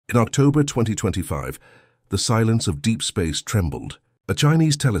In October 2025, the silence of deep space trembled. A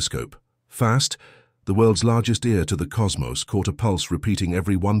Chinese telescope, FAST, the world's largest ear to the cosmos, caught a pulse repeating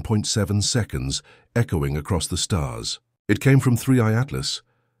every 1.7 seconds, echoing across the stars. It came from 3I Atlas,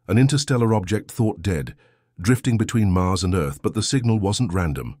 an interstellar object thought dead, drifting between Mars and Earth, but the signal wasn't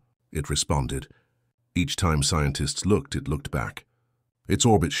random. It responded. Each time scientists looked, it looked back. Its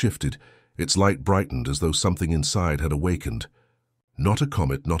orbit shifted, its light brightened as though something inside had awakened. Not a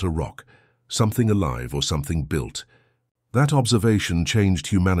comet, not a rock, something alive or something built. That observation changed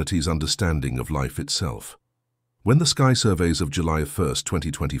humanity's understanding of life itself. When the sky surveys of July 1,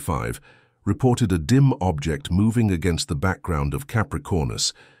 2025, reported a dim object moving against the background of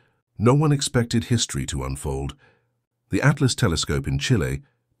Capricornus, no one expected history to unfold. The Atlas telescope in Chile,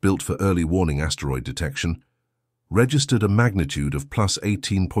 built for early warning asteroid detection, registered a magnitude of plus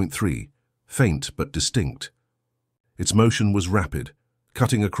 18.3, faint but distinct. Its motion was rapid,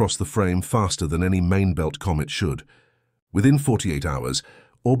 cutting across the frame faster than any main-belt comet should. Within 48 hours,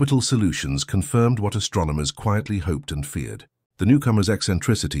 Orbital Solutions confirmed what astronomers quietly hoped and feared. The newcomer's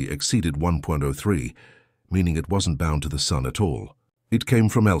eccentricity exceeded 1.03, meaning it wasn't bound to the Sun at all. It came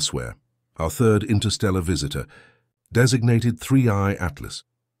from elsewhere, our third interstellar visitor, designated 3I Atlas.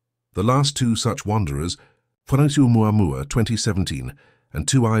 The last two such wanderers, Propulsion 2017 and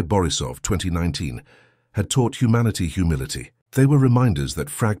 2I Borisov 2019, had taught humanity humility. They were reminders that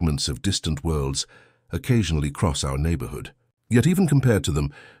fragments of distant worlds occasionally cross our neighborhood. Yet even compared to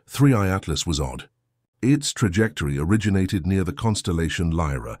them, 3I Atlas was odd. Its trajectory originated near the constellation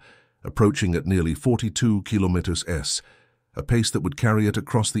Lyra, approaching at nearly 42 km/s, a pace that would carry it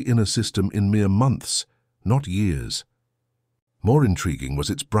across the inner system in mere months, not years. More intriguing was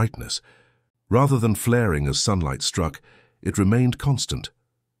its brightness. Rather than flaring as sunlight struck, it remained constant,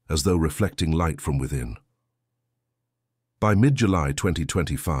 as though reflecting light from within. By mid-July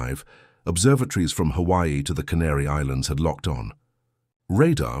 2025, observatories from Hawaii to the Canary Islands had locked on.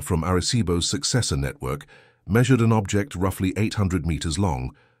 Radar from Arecibo's successor network measured an object roughly 800 meters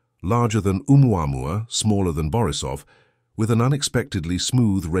long, larger than Oumuamua, smaller than Borisov, with an unexpectedly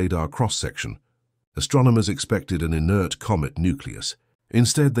smooth radar cross-section. Astronomers expected an inert comet nucleus.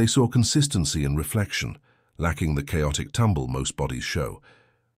 Instead, they saw consistency and reflection, lacking the chaotic tumble most bodies show.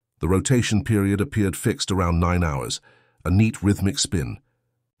 The rotation period appeared fixed around 9 hours, a neat rhythmic spin.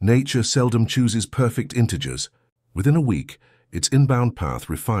 Nature seldom chooses perfect integers. Within a week, its inbound path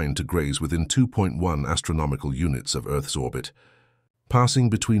refined to graze within 2.1 astronomical units of Earth's orbit, passing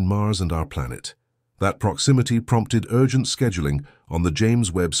between Mars and our planet. That proximity prompted urgent scheduling on the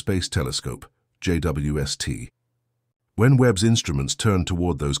James Webb Space Telescope, JWST. When Webb's instruments turned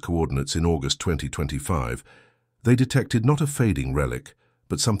toward those coordinates in August 2025, they detected not a fading relic,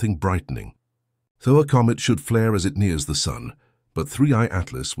 but something brightening. Though a comet should flare as it nears the Sun, but 3I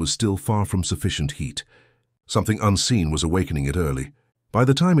Atlas was still far from sufficient heat. Something unseen was awakening it early. By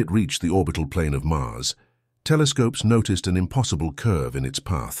the time it reached the orbital plane of Mars, telescopes noticed an impossible curve in its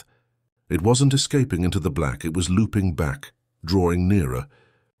path. It wasn't escaping into the black, it was looping back, drawing nearer.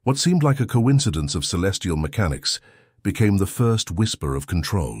 What seemed like a coincidence of celestial mechanics became the first whisper of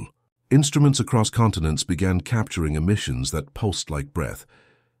control. Instruments across continents began capturing emissions that pulsed like breath.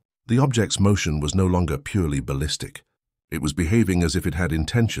 The object's motion was no longer purely ballistic. It was behaving as if it had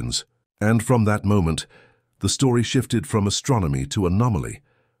intentions, and from that moment, the story shifted from astronomy to anomaly.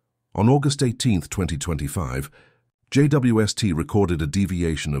 On August 18, 2025, JWST recorded a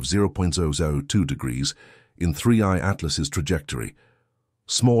deviation of 0.002 degrees in 3I Atlas's trajectory.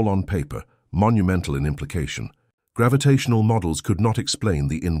 Small on paper, monumental in implication. Gravitational models could not explain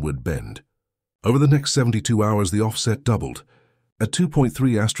the inward bend. Over the next 72 hours, the offset doubled. At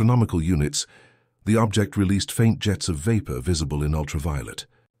 2.3 astronomical units, the object released faint jets of vapor visible in ultraviolet.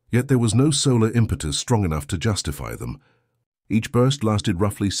 Yet there was no solar impetus strong enough to justify them. Each burst lasted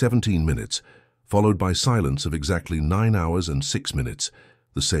roughly 17 minutes, followed by silence of exactly 9 hours and 6 minutes,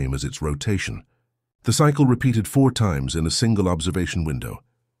 the same as its rotation. The cycle repeated 4 times in a single observation window.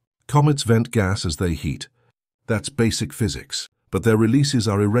 Comets vent gas as they heat. That's basic physics, but their releases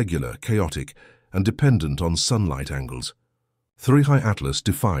are irregular, chaotic, and dependent on sunlight angles. 3I Atlas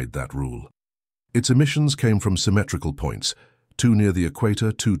defied that rule. Its emissions came from symmetrical points, 2 near the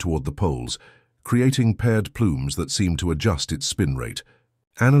equator, 2 toward the poles, creating paired plumes that seemed to adjust its spin rate.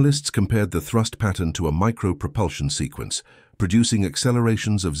 Analysts compared the thrust pattern to a micro-propulsion sequence, producing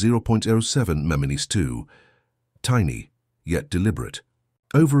accelerations of 0.07 ms2. Tiny, yet deliberate.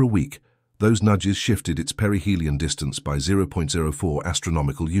 Over a week, those nudges shifted its perihelion distance by 0.04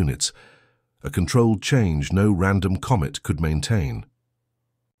 astronomical units, a controlled change no random comet could maintain.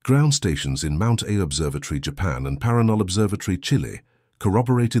 Ground stations in Mount A Observatory, Japan, and Paranal Observatory, Chile,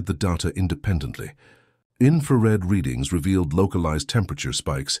 corroborated the data independently. Infrared readings revealed localized temperature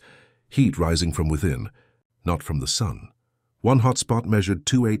spikes, heat rising from within, not from the sun. One hotspot measured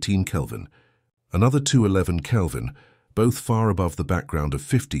 218 Kelvin, another 211 Kelvin, both far above the background of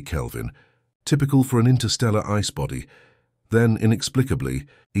 50 Kelvin, typical for an interstellar ice body. Then, inexplicably,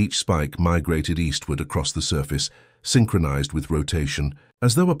 each spike migrated eastward across the surface, synchronized with rotation,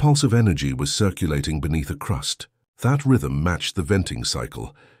 as though a pulse of energy was circulating beneath a crust. That rhythm matched the venting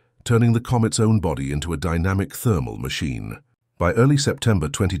cycle, turning the comet's own body into a dynamic thermal machine. By early September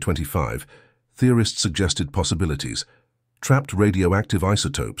 2025, theorists suggested possibilities: trapped radioactive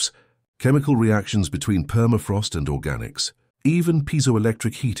isotopes, chemical reactions between permafrost and organics, even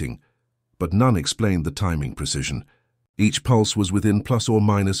piezoelectric heating, but none explained the timing precision. Each pulse was within plus or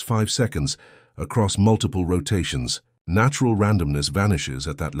minus 5 seconds across multiple rotations. Natural randomness vanishes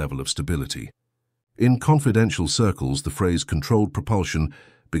at that level of stability. In confidential circles, the phrase controlled propulsion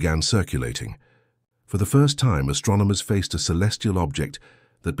began circulating. For the first time, astronomers faced a celestial object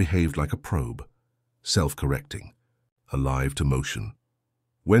that behaved like a probe, self-correcting, alive to motion.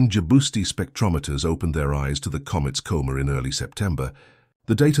 When Djibouti spectrometers opened their eyes to the comet's coma in early September,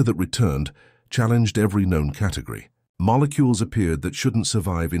 the data that returned challenged every known category. Molecules appeared that shouldn't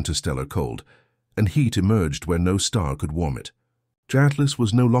survive interstellar cold, and heat emerged where no star could warm it. Atlas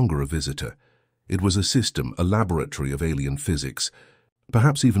was no longer a visitor. It was a system, a laboratory of alien physics,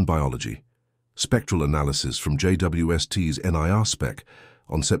 perhaps even biology. Spectral analysis from JWST's NIR spec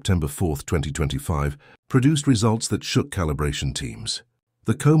on September 4, 2025, produced results that shook calibration teams.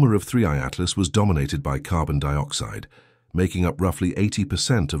 The coma of 3I Atlas was dominated by carbon dioxide, making up roughly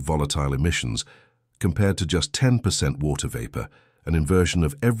 80% of volatile emissions, compared to just 10% water vapor, an inversion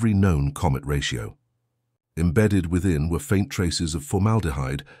of every known comet ratio. Embedded within were faint traces of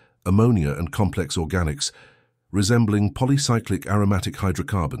formaldehyde, ammonia, and complex organics, resembling polycyclic aromatic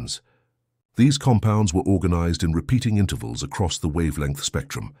hydrocarbons. These compounds were organized in repeating intervals across the wavelength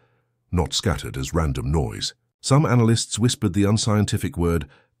spectrum, not scattered as random noise. Some analysts whispered the unscientific word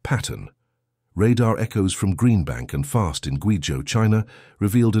pattern. Radar echoes from Greenbank and FAST in Guizhou, China,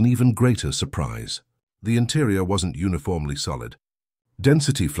 revealed an even greater surprise. The interior wasn't uniformly solid.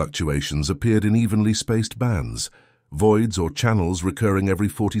 Density fluctuations appeared in evenly spaced bands, voids or channels recurring every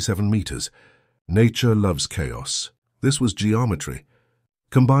 47 meters. Nature loves chaos. This was geometry.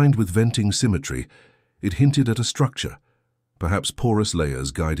 Combined with venting symmetry, it hinted at a structure, perhaps porous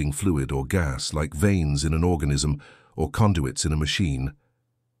layers guiding fluid or gas like veins in an organism or conduits in a machine.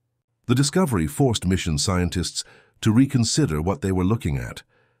 The discovery forced mission scientists to reconsider what they were looking at.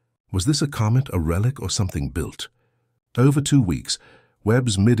 Was this a comet, a relic, or something built? Over 2 weeks,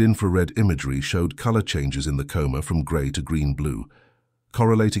 Webb's mid-infrared imagery showed color changes in the coma from gray to green-blue,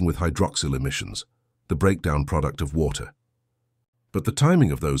 correlating with hydroxyl emissions, the breakdown product of water. But the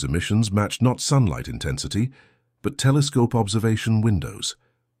timing of those emissions matched not sunlight intensity, but telescope observation windows.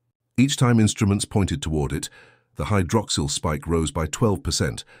 Each time instruments pointed toward it, the hydroxyl spike rose by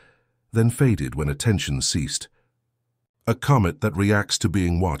 12%, then faded when attention ceased. A comet that reacts to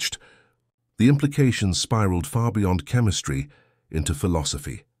being watched. The implications spiraled far beyond chemistry into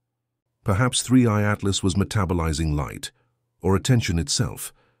philosophy. Perhaps 3I Atlas was metabolizing light, or attention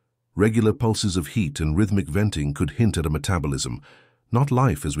itself. Regular pulses of heat and rhythmic venting could hint at a metabolism, not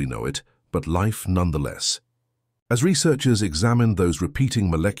life as we know it, but life nonetheless. As researchers examined those repeating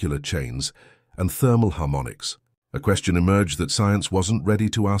molecular chains and thermal harmonics, a question emerged that science wasn't ready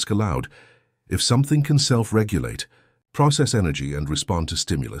to ask aloud. If something can self-regulate, process energy and respond to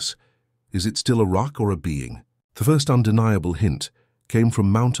stimulus, is it still a rock or a being? The first undeniable hint came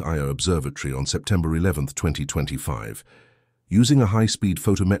from Mount Aya Observatory on September 11, 2025. Using a high-speed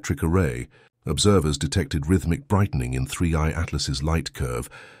photometric array, observers detected rhythmic brightening in 3I Atlas's light curve,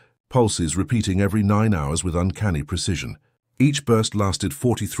 pulses repeating every 9 hours with uncanny precision. Each burst lasted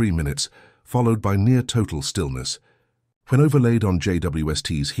 43 minutes, followed by near-total stillness. When overlaid on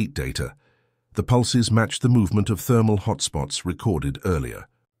JWST's heat data, the pulses matched the movement of thermal hotspots recorded earlier.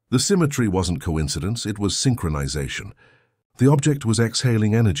 The symmetry wasn't coincidence, it was synchronization. The object was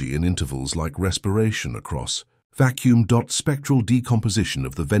exhaling energy in intervals like respiration across. Vacuum dot spectral decomposition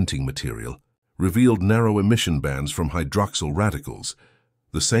of the venting material revealed narrow emission bands from hydroxyl radicals,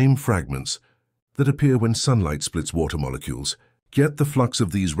 the same fragments that appear when sunlight splits water molecules. Yet the flux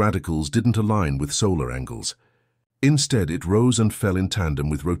of these radicals didn't align with solar angles. Instead, it rose and fell in tandem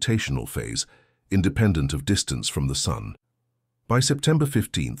with rotational phase, independent of distance from the sun. By September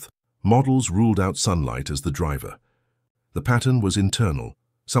 15th, models ruled out sunlight as the driver. The pattern was internal.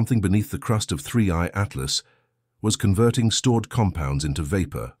 Something beneath the crust of 3I Atlas was converting stored compounds into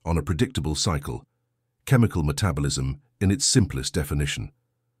vapor on a predictable cycle. Chemical metabolism, in its simplest definition.